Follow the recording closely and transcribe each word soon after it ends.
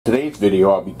today's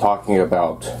video, I'll be talking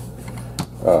about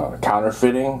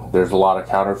counterfeiting. There's a lot of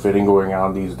counterfeiting going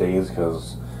on these days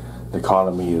because the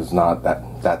economy is not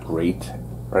that great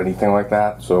or anything like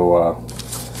that. So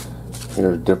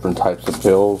here are different types of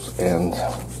bills, and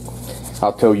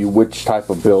I'll tell you which type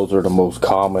of bills are the most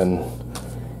common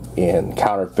in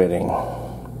counterfeiting.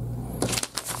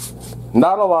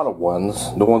 Not a lot of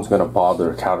ones. No one's going to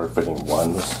bother counterfeiting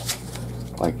ones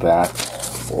like that,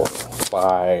 or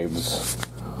 5s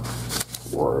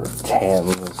or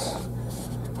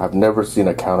 10s. I've never seen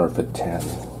a counterfeit 10.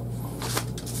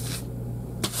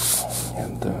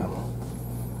 And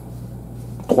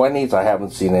 20s, I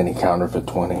haven't seen any counterfeit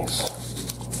 20s.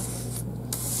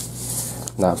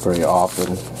 Not very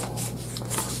often,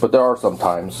 but there are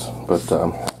sometimes. But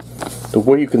the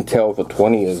way you can tell if a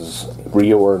 20 is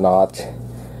real or not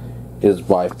is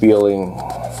by feeling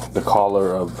the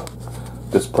collar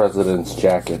of this president's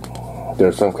jacket.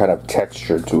 There's some kind of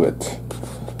texture to it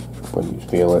when you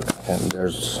feel it. And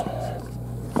there's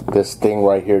this thing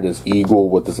right here, this eagle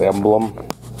with this emblem.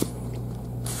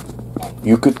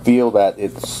 You could feel that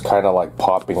it's kind of like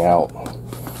popping out.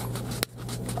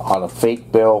 On a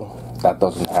fake bill, that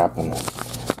doesn't happen.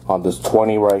 On this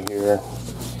 20 right here,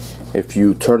 if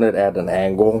you turn it at an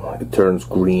angle, it turns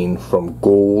green from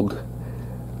gold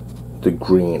to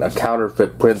green. A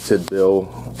counterfeit printed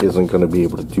bill isn't going to be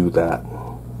able to do that.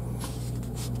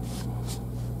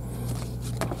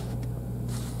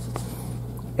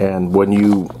 And when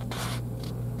you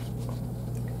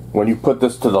put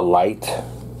this to the light,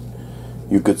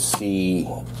 you could see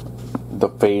the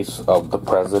face of the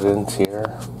president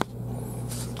here.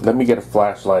 Let me get a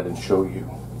flashlight and show you.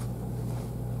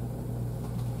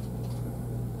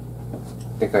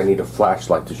 I think I need a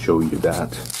flashlight to show you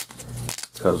that,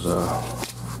 because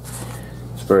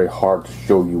it's very hard to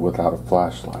show you without a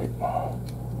flashlight.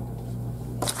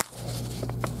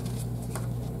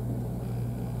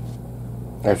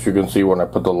 As you can see, when I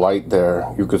put the light there,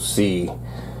 you could see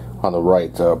on the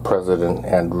right President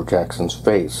Andrew Jackson's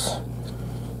face.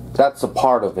 That's a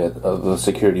part of it, of the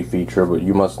security feature, but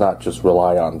you must not just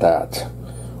rely on that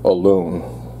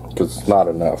alone, because it's not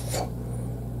enough.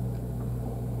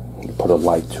 You put a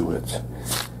light to it.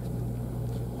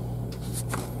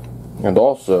 And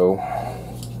also,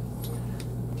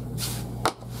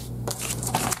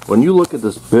 when you look at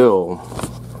this bill,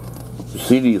 you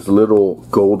see these little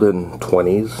golden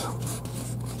 20s.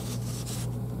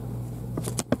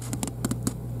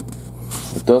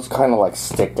 It does kind of like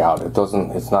stick out. It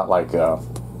doesn't, it's not like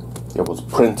it was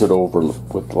printed over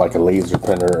with like a laser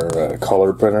printer or a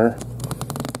color printer.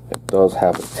 It does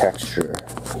have a texture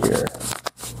here.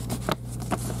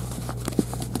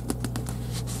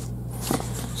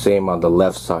 Same on the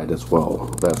left side as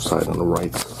well. Left side and the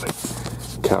right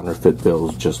side. Counterfeit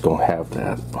bills just don't have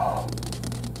that.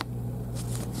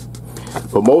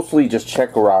 But mostly just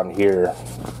check around here.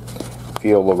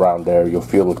 Feel around there. You'll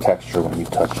feel the texture when you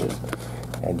touch it,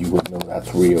 and you would know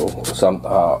that's real.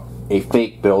 A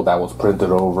fake bill that was printed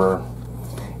over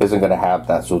isn't going to have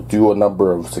that. So do a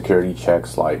number of security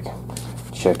checks, like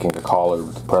checking the collar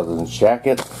of the president's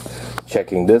jacket,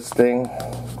 checking this thing.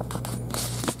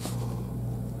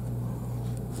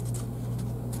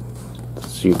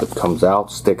 See if it comes out,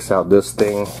 sticks out this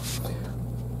thing,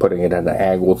 putting it at an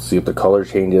angle to see if the color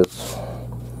changes,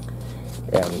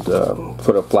 and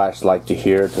put a flashlight to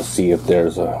here to see if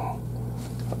there's a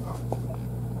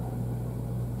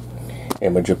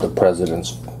image of the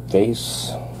president's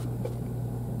face,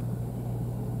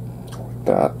 like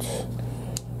that.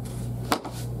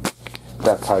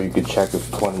 That's how you could check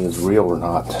if 20 is real or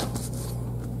not.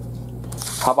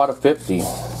 How about a 50?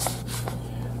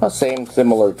 A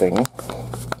similar thing.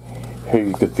 Here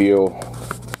you could feel,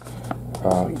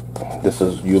 this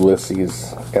is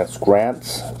Ulysses S.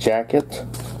 Grant's jacket.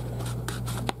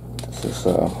 This is,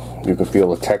 you can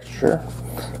feel the texture,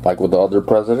 like with the other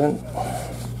president.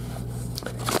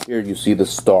 Here you see the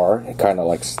star, it kind of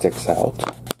like sticks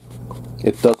out.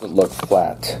 It doesn't look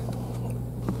flat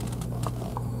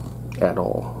at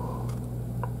all.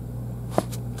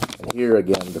 And here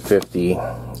again, the 50,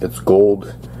 it's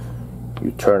gold.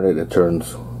 You turn it, it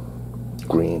turns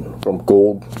green, from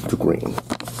gold to green.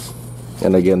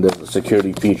 And again, there's a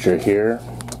security feature here.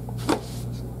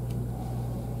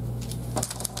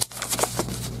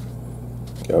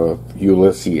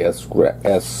 Ulysses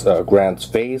S. Grant's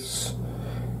face,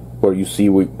 where you see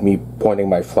me pointing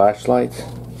my flashlight.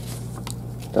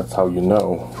 That's how you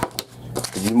know.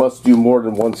 You must do more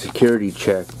than one security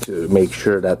check to make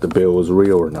sure that the bill is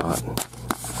real or not.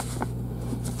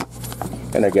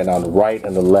 And again, on the right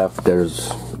and the left,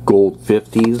 there's gold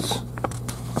 50s.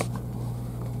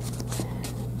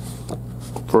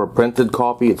 For a printed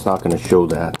copy, it's not going to show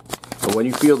that. But when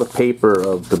you feel the paper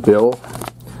of the bill,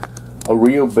 a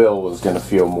real bill is going to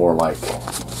feel more like,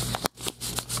 it's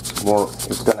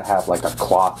going to have like a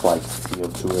cloth-like feel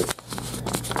to it.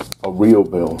 A real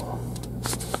bill.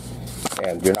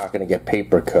 And you're not going to get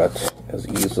paper cut as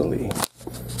easily.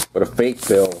 But a fake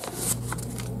bill,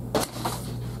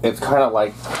 it's kind of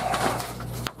like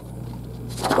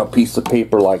a piece of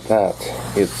paper like that.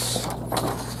 It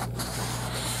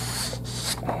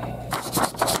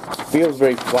feels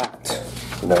very flat,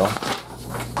 you know.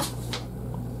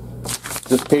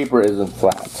 This paper isn't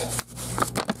flat.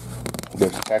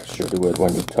 There's texture to it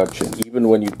when you touch it. Even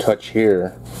when you touch here,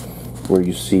 where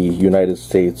you see United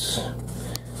States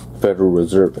Federal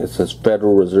Reserve, it says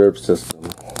Federal Reserve System.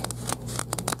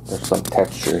 There's some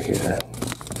texture here.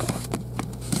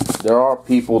 There are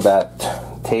people that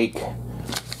take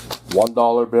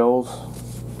 $1 bills,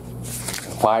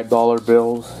 $5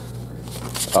 bills,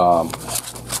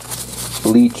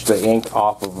 bleach the ink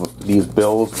off of these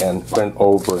bills and print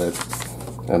over it,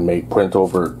 and print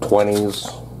over 20s,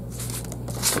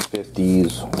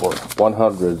 50s, or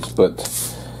 100s, but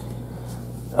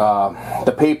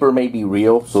the paper may be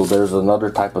real. So there's another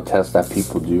type of test that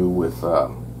people do with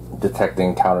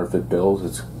detecting counterfeit bills.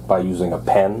 It's by using a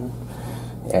pen,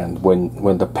 and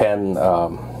when the pen,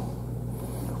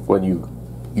 when you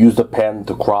use the pen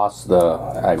to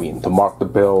to mark the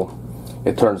bill,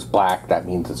 it turns black. That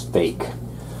means it's fake.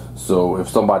 So if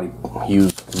somebody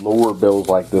used lower bills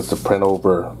like this to print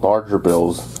over larger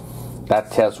bills, that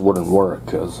test wouldn't work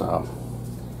because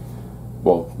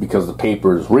the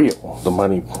paper is real.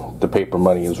 The paper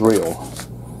money is real.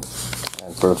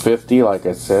 And for the 50, like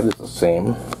I said, it's the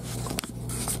same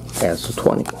as the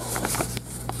 20.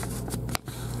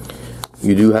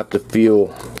 You do have to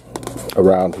feel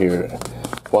around here.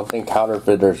 One thing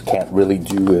counterfeiters can't really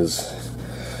do is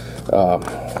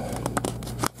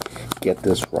get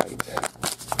this right.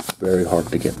 Very hard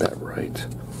to get that right.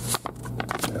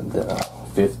 And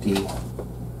 50.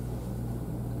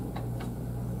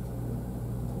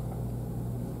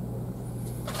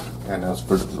 And as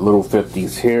for the little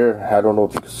 50s here, I don't know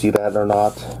if you can see that or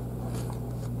not.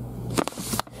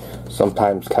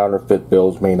 Sometimes counterfeit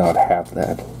bills may not have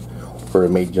that, or it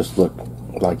may just look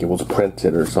like it was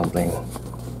printed or something.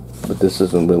 But this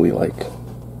isn't really like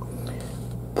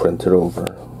printed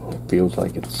over. It feels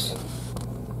like it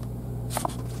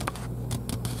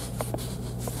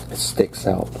sticks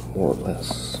out more or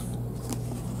less.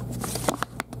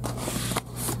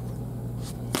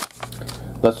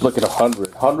 Let's look at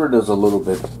 100. 100 is a little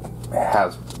bit,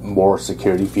 has more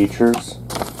security features.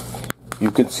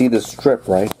 You can see this strip,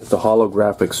 right? It's a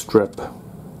holographic strip.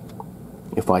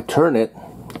 If I turn it,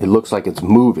 it looks like it's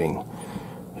moving.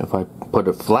 If I put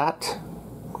it flat,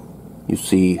 you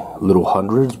see little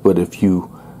hundreds, but if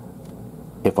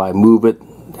I move it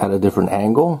at a different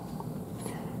angle,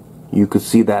 you could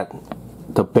see that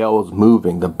the bell is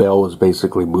moving. The bell is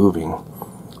basically moving.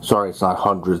 Sorry, it's not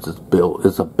hundreds,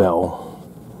 it's a bell.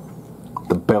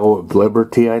 The Bell of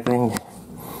Liberty, I think.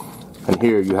 And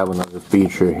here you have another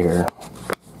feature here.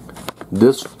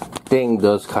 This thing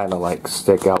does kind of like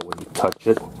stick out when you touch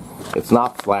it. It's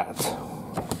not flat.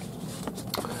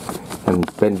 And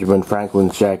Benjamin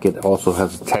Franklin's jacket also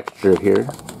has a texture here.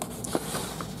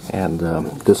 And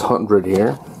this 100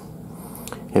 here,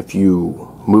 if you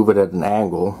move it at an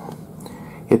angle,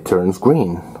 it turns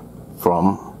green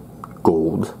from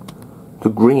gold to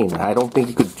green. I don't think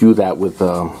you could do that with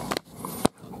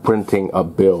printing a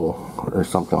bill or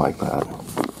something like that.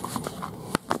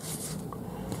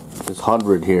 This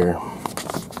 100 here,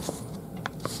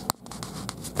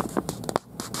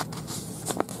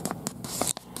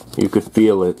 you could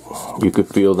feel it. You could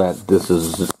feel that this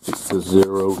is the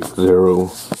 0,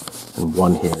 0, and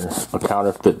 1 here. A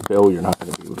counterfeit bill, you're not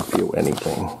going to be able to feel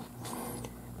anything.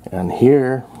 And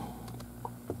here,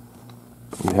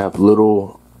 you have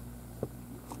little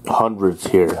hundreds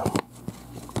here.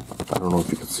 I don't know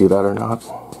if you can see that or not.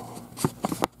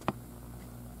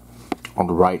 On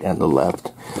the right and the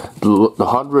left. The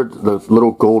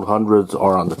little gold hundreds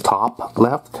are on the top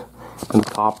left and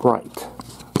top right.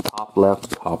 Top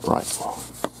left, top right.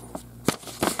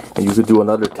 And you could do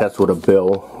another test with a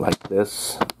bill like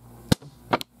this.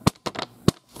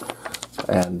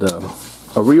 And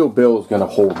a real bill is going to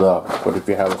hold up. But if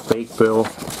you have a fake bill,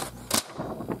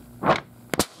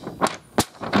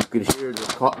 you could hear this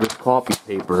copy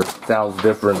paper sounds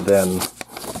different than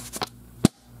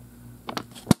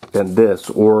this,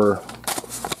 or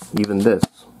even this.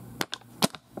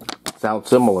 Sound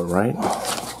similar, right?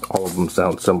 All of them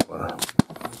sound similar.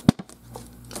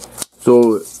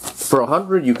 So for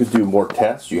 100 you could do more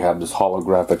tests. You have this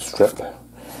holographic strip.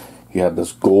 You have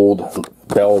this gold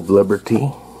Bell of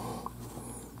Liberty.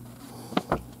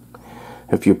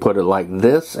 If you put it like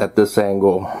this, at this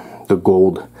angle, the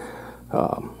gold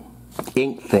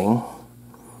ink thing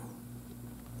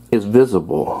is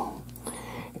visible.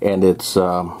 And it's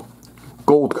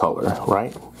gold color,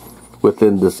 right?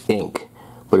 Within this ink.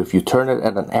 But if you turn it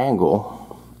at an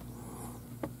angle,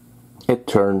 it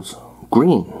turns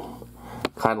green.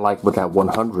 Kind of like with that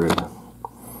 100.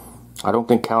 I don't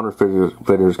think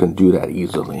counterfeiters can do that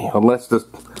easily. Unless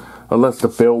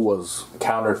the bill was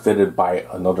counterfeited by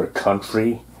another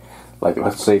country. Like,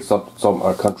 let's say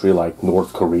a country like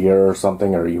North Korea or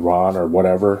something, or Iran or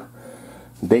whatever.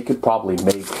 They could probably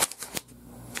make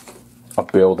a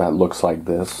bill that looks like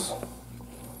this.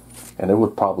 And it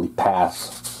would probably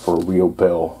pass for a real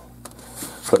bill.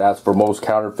 But as for most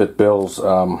counterfeit bills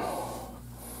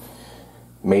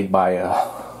made by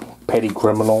petty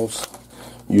criminals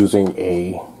using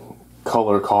a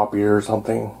color copier or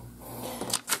something,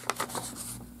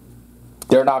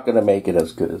 they're not going to make it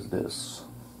as good as this.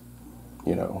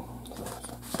 You know,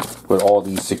 with all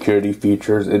these security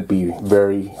features, it'd be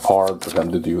very hard for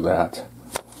them to do that.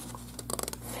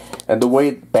 And the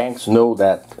way banks know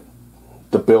that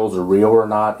the bills are real or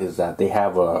not is that they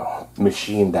have a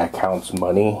machine that counts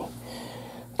money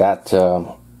that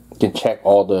can check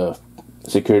all the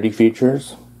security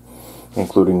features,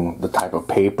 including the type of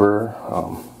paper,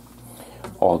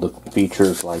 all the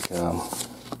features like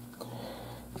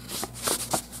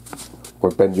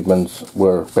where Benjamin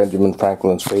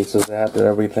Franklin's face is at and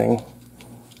everything,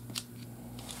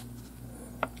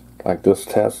 like this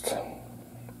test.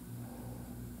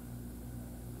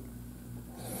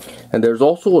 And there's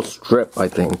also a strip, I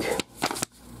think.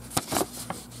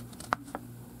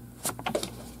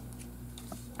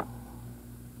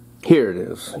 Here it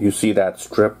is. You see that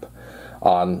strip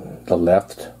on the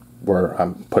left where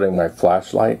I'm putting my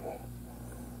flashlight?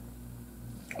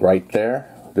 Right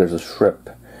there, there's a strip.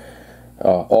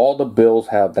 All the bills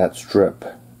have that strip.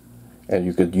 And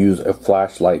you could use a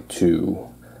flashlight to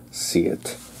see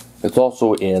it. It's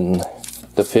also in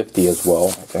the 50 as well,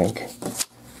 I think.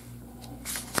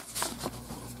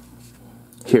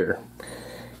 Here,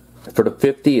 for the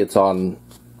 50, it's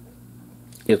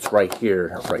right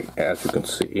here, right, as you can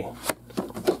see,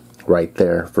 right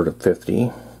there for the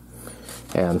 50,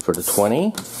 and for the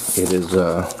 20, it is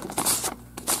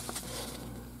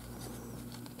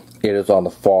on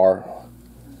the far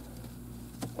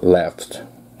left,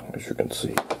 as you can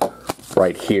see,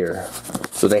 right here.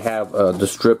 So they have the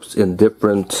strips in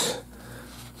different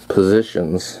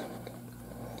positions.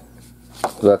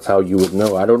 That's how you would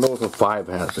know. I don't know if a 5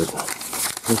 has it.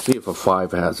 Let's see if a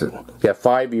 5 has it. Yeah,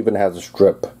 5 even has a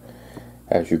strip.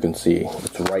 As you can see,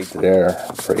 it's right there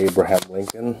for Abraham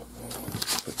Lincoln.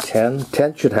 For 10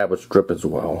 should have a strip as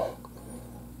well.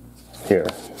 Here.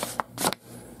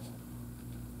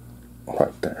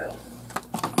 Right there.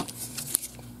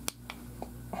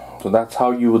 So that's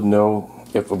how you would know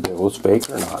if a bill is fake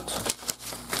or not.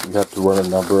 You have to run a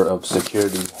number of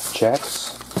security checks.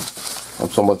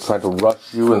 If someone's trying to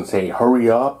rush you and say, hurry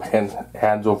up, and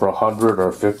hands over 100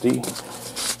 or 50, you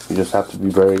just have to be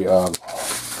very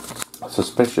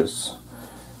suspicious.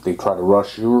 They try to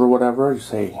rush you or whatever, you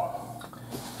say,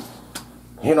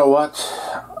 you know what,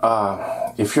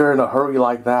 if you're in a hurry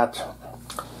like that,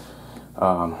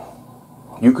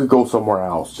 you could go somewhere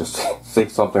else. Just say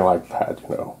something like that, you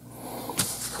know.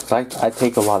 I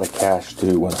take a lot of cash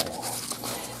too when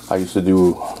I used to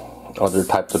do other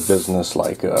types of business,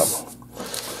 like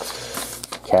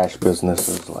cash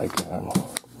businesses, like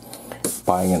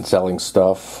buying and selling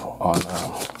stuff on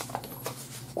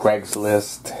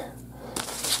Craigslist,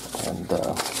 and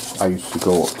I used to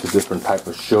go to different type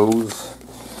of shows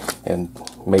and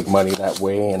make money that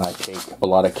way, and I take a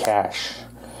lot of cash,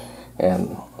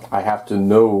 and I have to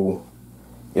know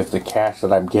if the cash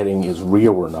that I'm getting is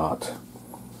real or not.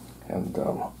 And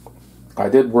I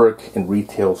did work in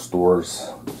retail stores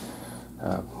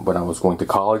when I was going to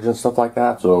college and stuff like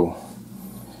that, so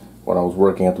when I was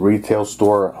working at the retail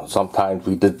store, sometimes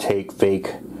we did take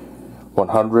fake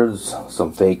 100s,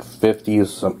 some fake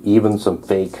 50s, even some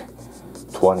fake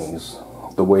 20s.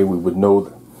 The way we would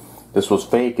know this was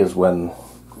fake is when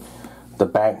the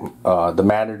bank, the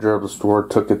manager of the store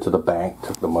took it to the bank,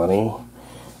 took the money,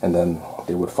 and then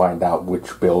they would find out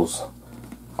which bills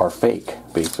are fake,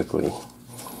 basically.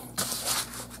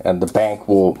 And the bank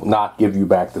will not give you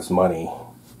back this money,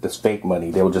 this fake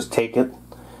money. They will just take it,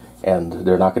 and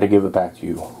they're not going to give it back to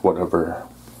you. Whatever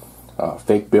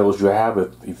fake bills you have,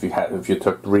 if you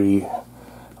took 3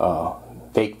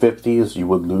 fake 50s, you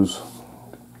would lose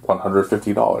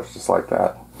 $150, just like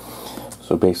that.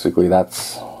 So basically,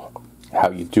 that's how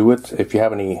you do it. If you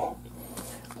have any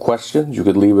questions, you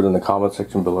could leave it in the comment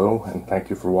section below, and thank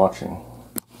you for watching.